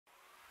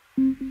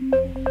Welcome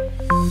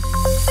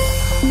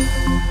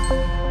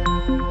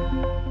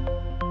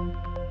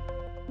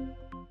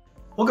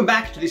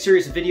back to the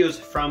series of videos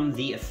from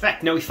The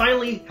Effect. Now we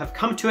finally have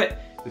come to it.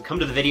 We've come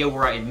to the video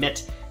where I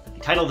admit that the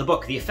title of the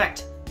book, The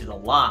Effect, is a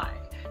lie.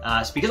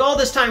 It's because all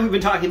this time we've been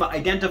talking about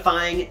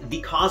identifying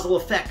the causal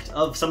effect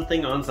of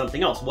something on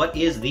something else. What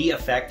is the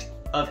effect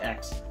of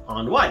X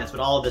on Y? That's what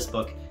all of this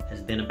book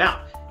has been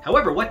about.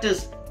 However, what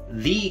does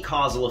the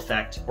causal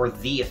effect or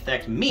the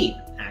effect mean,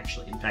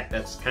 actually? In fact,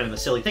 that's kind of a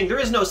silly thing. There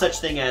is no such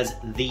thing as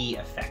the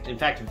effect. In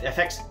fact,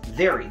 effects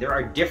vary. There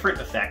are different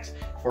effects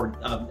for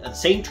the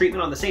same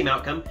treatment on the same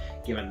outcome,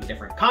 given the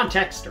different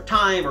context or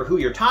time or who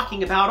you're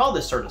talking about, all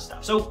this sort of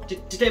stuff. So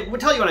today, we'll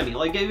tell you what I mean.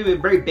 I'll give you a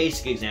very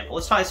basic example.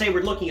 Let's say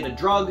we're looking at a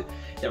drug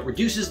that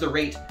reduces the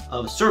rate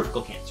of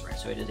cervical cancer. Right?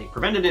 So it is a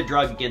preventative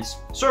drug against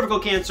cervical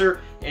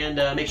cancer and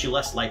makes you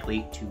less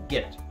likely to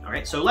get it. All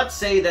right. So let's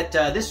say that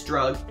this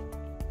drug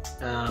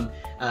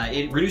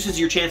it reduces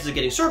your chances of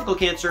getting cervical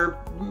cancer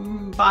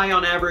by,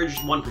 on average,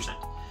 1%.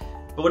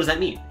 But what does that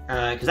mean?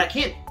 Because that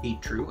can't be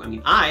true. I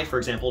mean, I, for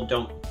example,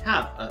 don't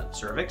have a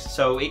cervix,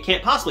 so it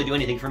can't possibly do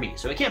anything for me.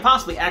 So it can't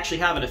possibly actually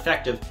have an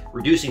effect of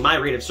reducing my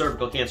rate of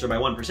cervical cancer by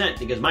 1%,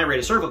 because my rate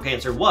of cervical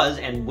cancer was,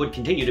 and would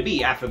continue to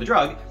be after the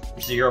drug,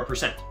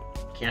 0%.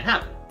 Can't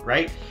happen,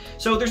 right?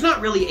 So there's not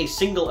really a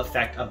single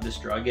effect of this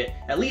drug. It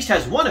at least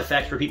has one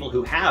effect for people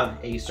who have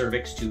a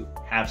cervix to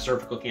have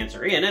cervical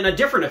cancer in, and a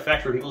different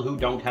effect for people who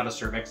don't have a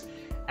cervix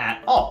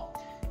at all.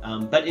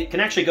 But it can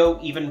actually go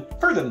even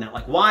further than that.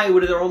 Like, why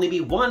would there only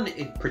be one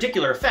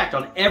particular effect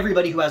on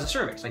everybody who has a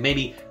cervix? Like,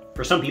 maybe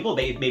for some people,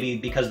 maybe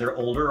because they're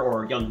older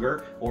or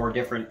younger or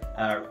different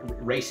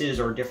races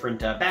or different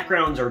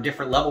backgrounds or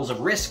different levels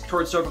of risk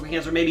towards cervical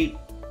cancer, maybe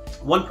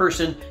one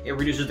person, it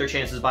reduces their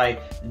chances by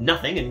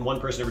nothing, and one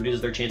person, it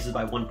reduces their chances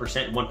by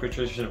 1%, and one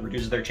person, it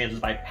reduces their chances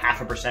by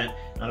 0.5%,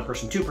 another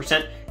person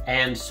 2%,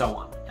 and so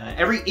on.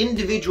 Every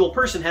individual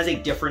person has a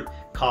different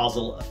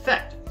causal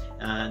effect.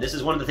 This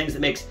is one of the things that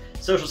makes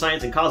social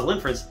science and causal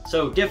inference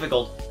so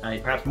difficult,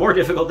 perhaps more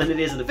difficult than it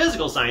is in the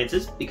physical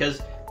sciences,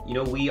 because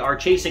we are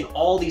chasing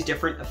all these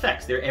different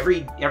effects.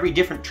 Every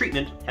different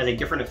treatment has a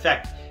different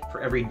effect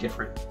for every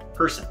different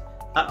person.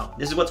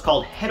 This is what's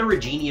called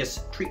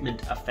heterogeneous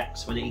treatment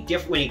effects. When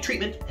a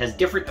treatment has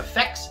different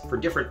effects for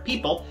different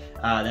people,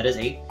 that is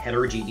a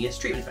heterogeneous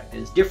treatment effect. It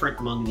is different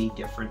among the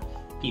different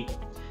people.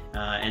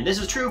 And this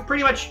is true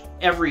pretty much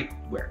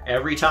everywhere.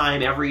 Every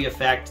time, every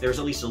effect, there's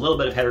at least a little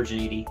bit of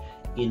heterogeneity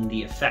in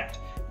the effect.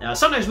 Now,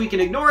 sometimes we can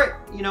ignore it,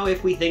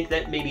 if we think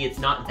that maybe it's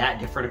not that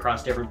different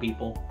across different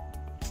people.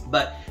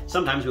 But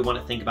sometimes we want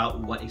to think about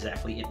what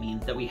exactly it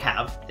means that we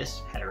have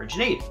this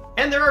heterogeneity.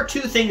 And there are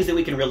two things that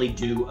we can really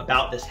do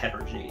about this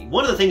heterogeneity.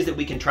 One of the things that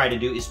we can try to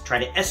do is try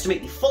to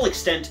estimate the full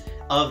extent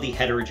of the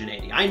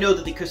heterogeneity. I know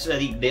that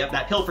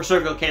that pill for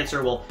cervical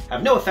cancer will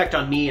have no effect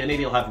on me, and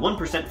maybe it'll have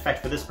 1%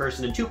 effect for this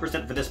person, and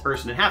 2% for this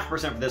person, and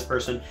 0.5% for this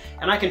person,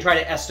 and I can try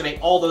to estimate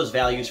all those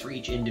values for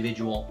each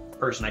individual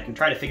person. I can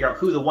try to figure out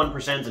who the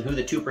 1% and who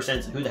the 2%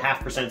 and who the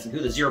 0.5% and who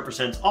the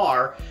 0%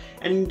 are,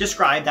 and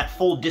describe that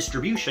full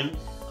distribution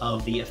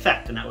of the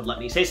effect. And that would let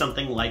me say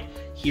something like,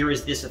 here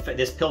is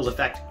this pill's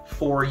effect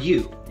for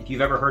you. If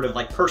you've ever heard of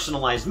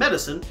personalized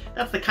medicine,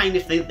 that's the kind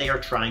of thing they are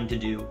trying to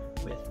do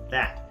with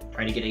that.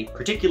 Trying to get a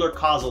particular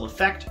causal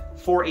effect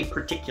for a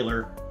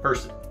particular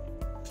person.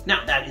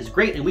 Now, that is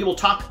great, and we will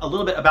talk a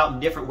little bit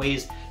about different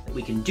ways that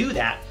we can do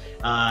that,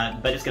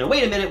 but it's going to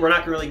wait a minute. We're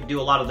not going to really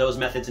do a lot of those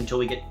methods until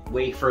we get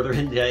way further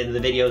into the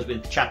videos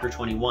with chapter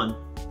 21.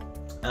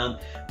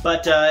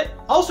 But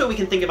also we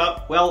can think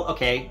about, well,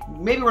 okay,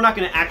 maybe we're not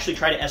going to actually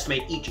try to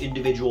estimate each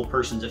individual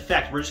person's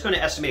effect. We're just going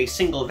to estimate a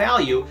single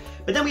value,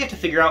 but then we have to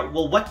figure out,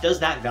 well, what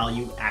does that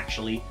value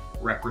actually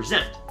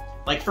represent?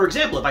 Like, for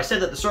example, if I said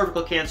that the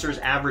cervical cancer's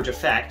average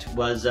effect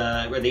was,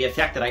 or the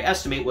effect that I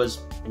estimate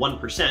was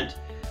 1%,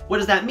 what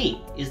does that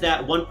mean? Is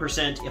that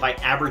 1% if I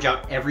average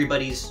out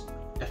everybody's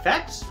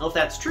effects? Well, if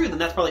that's true, then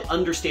that's probably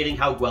understating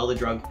how well the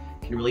drug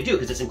can really do,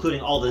 because it's including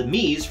all the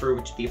me's for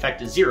which the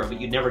effect is 0, but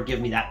you'd never give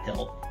me that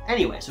pill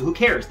anyway, so who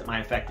cares that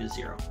my effect is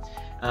 0?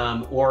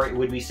 Or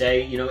would we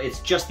say, it's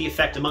just the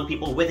effect among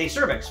people with a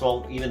cervix?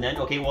 Well, even then,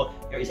 okay, well,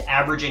 is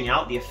averaging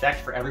out the effect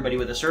for everybody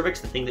with a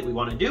cervix the thing that we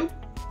want to do?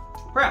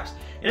 Perhaps.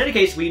 In any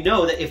case, we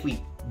know that if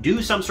we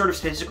do some sort of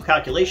statistical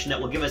calculation that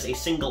will give us a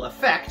single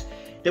effect,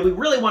 then we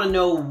really want to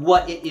know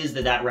what it is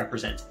that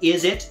represents.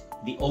 Is it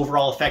the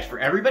overall effect for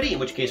everybody, in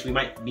which case we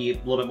might be a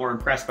little bit more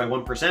impressed by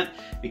 1%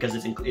 because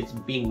it's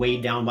being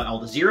weighed down by all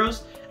the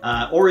zeros,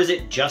 or is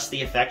it just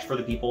the effect for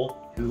the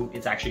people who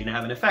it's actually going to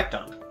have an effect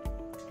on?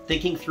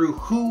 Thinking through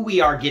who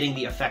we are getting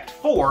the effect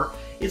for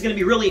is going to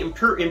be really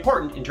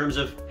important in terms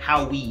of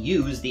how we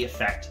use the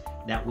effect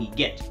that we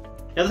get.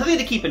 Now, the thing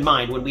to keep in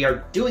mind when we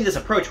are doing this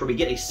approach where we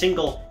get a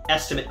single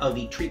estimate of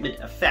the treatment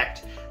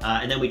effect,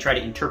 and then we try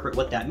to interpret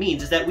what that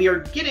means, is that we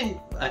are getting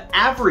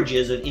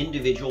averages of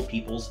individual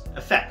people's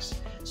effects.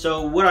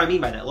 So what do I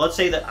mean by that? Let's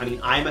say that,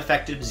 I'm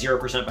affected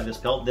 0% by this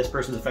pill, this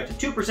person's affected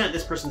 2%,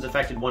 this person's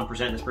affected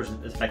 1%, this person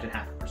is affected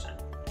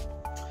 0.5%.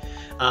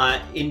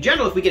 in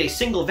general, if we get a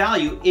single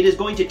value, it is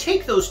going to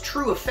take those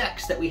true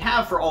effects that we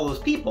have for all those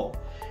people,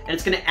 and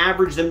it's going to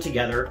average them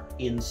together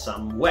in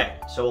some way.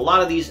 So a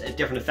lot of these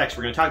different effects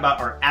we're going to talk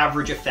about are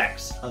average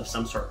effects of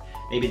some sort.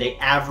 Maybe they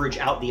average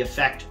out the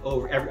effect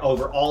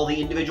over all the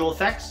individual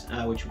effects,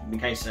 which in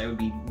case I would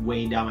be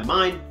weighing down my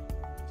mind,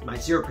 my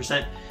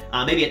 0%.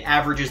 Maybe it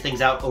averages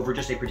things out over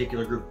just a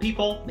particular group of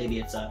people. Maybe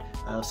it's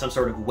some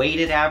sort of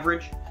weighted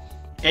average.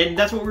 And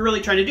that's what we're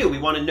really trying to do. We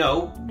want to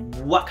know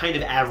what kind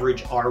of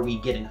average are we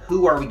getting?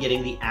 Who are we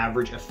getting the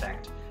average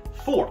effect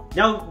for?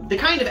 Now, the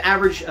kind of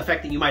average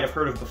effect that you might have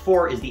heard of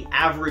before is the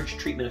average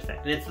treatment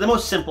effect. And it's the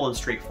most simple and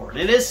straightforward.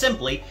 And it is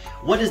simply,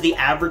 what is the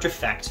average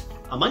effect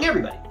among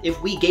everybody? If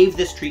we gave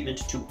this treatment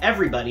to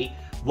everybody,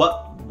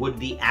 what would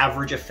the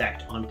average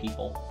effect on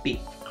people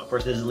be? Now, of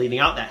course, this is leaving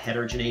out that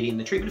heterogeneity in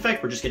the treatment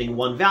effect. We're just getting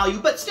one value,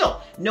 but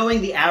still,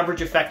 knowing the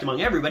average effect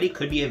among everybody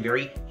could be a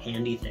very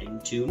handy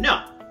thing to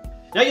know.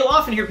 Now, you'll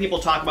often hear people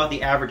talk about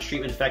the average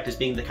treatment effect as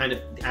being the kind of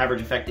average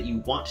effect that you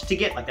want to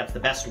get, like that's the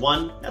best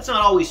one. That's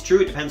not always true.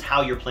 It depends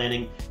how you're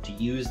planning to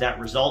use that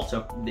result.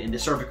 So in the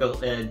cervical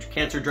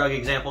cancer drug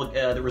example,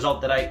 the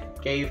result that I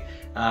gave,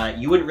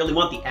 you wouldn't really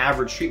want the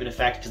average treatment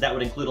effect because that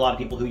would include a lot of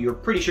people who you're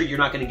pretty sure you're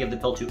not going to give the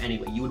pill to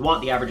anyway. You would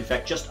want the average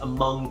effect just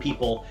among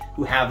people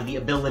who have the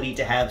ability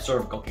to have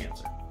cervical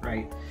cancer,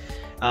 right?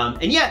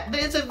 And yet,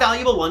 it's a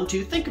valuable one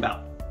to think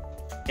about.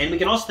 And we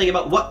can also think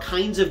about what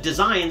kinds of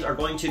designs are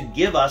going to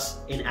give us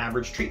an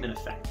average treatment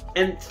effect.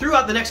 And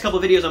throughout the next couple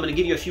of videos, I'm going to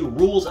give you a few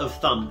rules of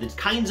thumb, the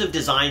kinds of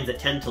designs that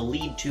tend to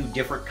lead to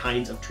different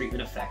kinds of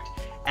treatment effect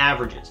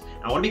averages.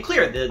 Now, I want to be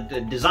clear,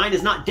 the design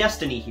is not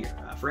destiny here.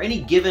 For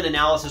any given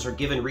analysis or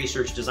given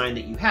research design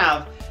that you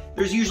have,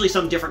 there's usually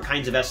some different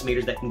kinds of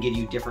estimators that can give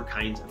you different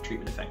kinds of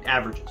treatment effect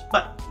averages.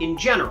 But in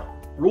general,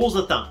 rules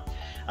of thumb.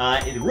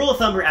 The rule of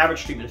thumb for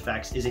average treatment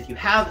effects is if you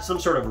have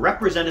some sort of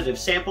representative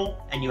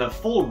sample and you have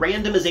full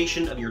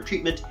randomization of your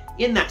treatment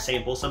in that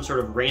sample, some sort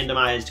of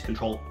randomized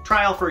controlled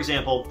trial, for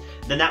example,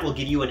 then that will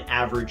give you an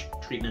average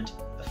treatment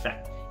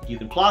effect. You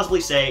can plausibly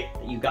say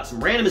that you've got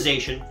some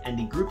randomization and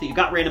the group that you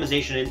got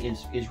randomization in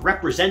is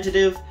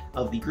representative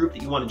of the group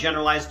that you want to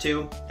generalize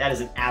to. That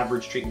is an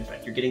average treatment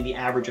effect. You're getting the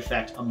average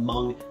effect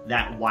among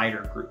that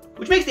wider group,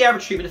 which makes the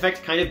average treatment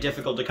effect kind of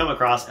difficult to come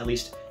across, at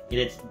least in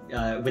its,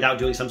 without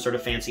doing some sort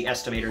of fancy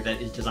estimator that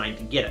is designed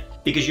to get it.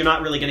 Because you're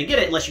not really going to get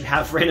it unless you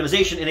have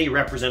randomization in a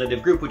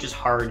representative group, which is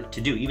hard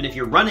to do. Even if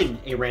you're running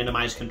a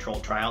randomized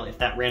controlled trial, if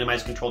that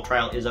randomized controlled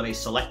trial is of a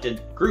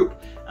selected group,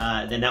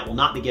 then that will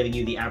not be giving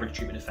you the average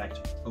treatment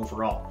effect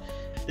overall.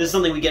 This is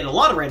something we get in a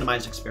lot of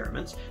randomized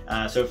experiments.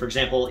 So for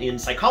example, in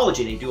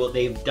psychology,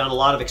 they've done a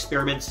lot of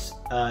experiments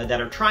that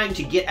are trying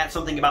to get at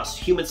something about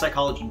human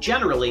psychology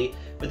generally,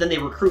 but then they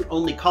recruit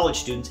only college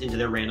students into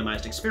their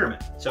randomized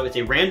experiment. So it's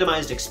a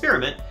randomized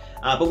experiment,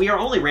 but we are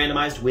only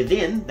randomized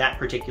within that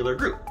particular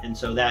group. And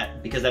so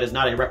that, because that is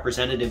not a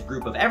representative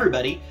group of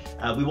everybody,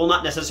 we will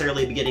not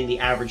necessarily be getting the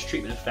average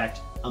treatment effect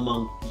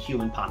among the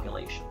human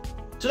population.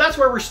 So that's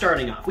where we're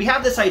starting off. We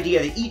have this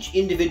idea that each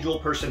individual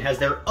person has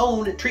their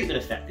own treatment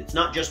effect. It's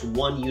not just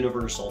one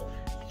universal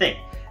thing.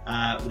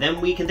 Then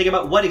we can think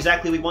about what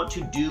exactly we want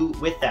to do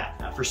with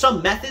that. For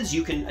some methods,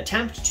 you can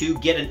attempt to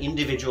get an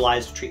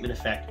individualized treatment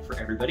effect for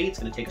everybody. It's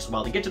going to take us a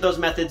while to get to those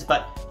methods,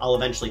 but I'll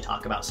eventually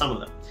talk about some of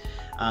them.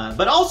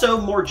 But also,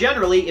 more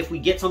generally, if we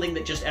get something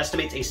that just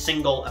estimates a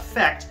single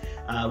effect,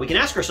 we can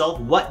ask ourselves,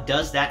 what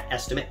does that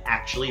estimate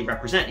actually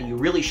represent? And you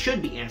really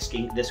should be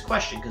asking this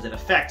question because it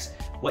affects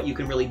what you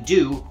can really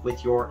do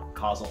with your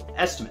causal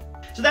estimate.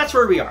 So that's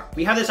where we are.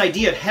 We have this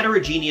idea of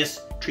heterogeneous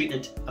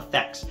treatment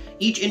effects.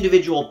 Each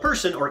individual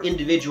person or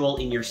individual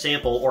in your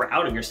sample or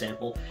out of your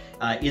sample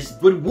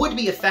would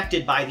be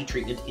affected by the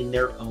treatment in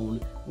their own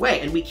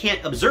way. And we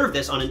can't observe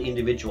this on an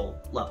individual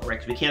level, right?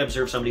 Because we can't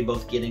observe somebody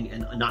both getting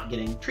and not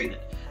getting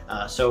treatment.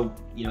 So,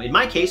 you know, in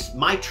my case,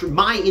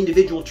 my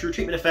individual true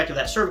treatment effect of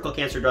that cervical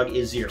cancer drug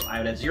is 0. I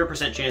would have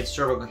 0% chance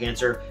cervical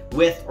cancer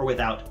with or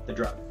without the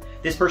drug.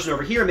 This person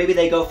over here, maybe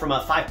they go from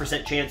a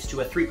 5% chance to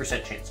a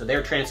 3% chance, so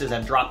their chances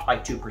have dropped by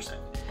 2%.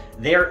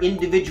 Their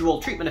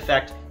individual treatment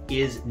effect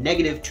is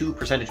 -2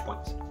 percentage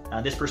points.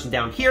 This person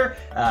down here,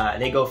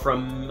 they go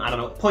from, I don't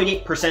know,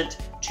 0.8%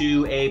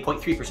 to a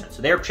 0.3%,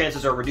 so their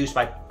chances are reduced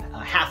by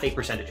half a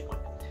percentage point.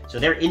 So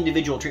their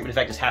individual treatment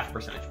effect is half a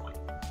percentage point.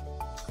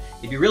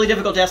 It'd be really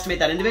difficult to estimate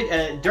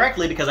that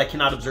directly because I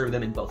cannot observe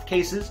them in both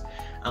cases,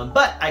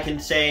 but I can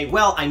say,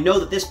 well, I know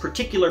that this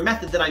particular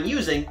method that I'm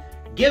using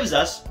gives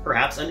us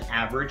perhaps an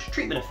average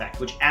treatment effect,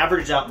 which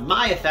averages out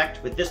my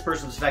effect with this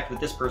person's effect with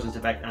this person's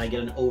effect, and I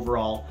get an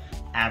overall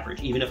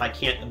average, even if I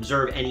can't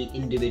observe any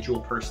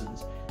individual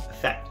person's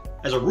effect.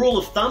 As a rule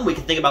of thumb, we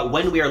can think about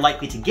when we are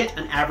likely to get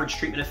an average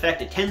treatment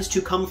effect. It tends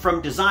to come from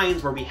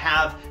designs where we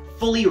have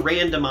fully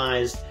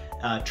randomized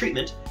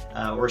treatment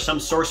or some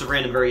source of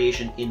random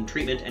variation in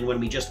treatment, and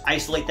when we just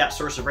isolate that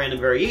source of random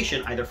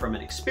variation, either from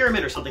an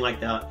experiment or something like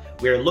that,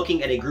 we are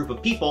looking at a group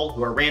of people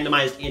who are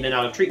randomized in and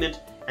out of treatment,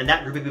 and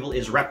that group of people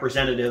is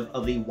representative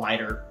of the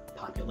wider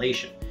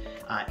population.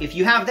 If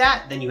you have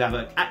that, then you have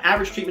an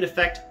average treatment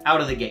effect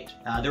out of the gate.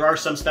 There are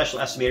some special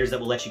estimators that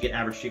will let you get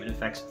average treatment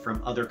effects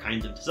from other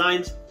kinds of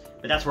designs,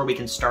 but that's where we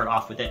can start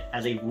off with it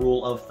as a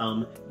rule of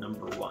thumb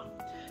number 1.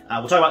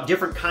 We'll talk about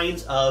different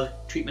kinds of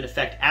treatment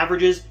effect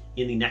averages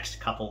in the next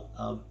couple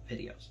of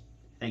videos.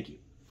 Thank you.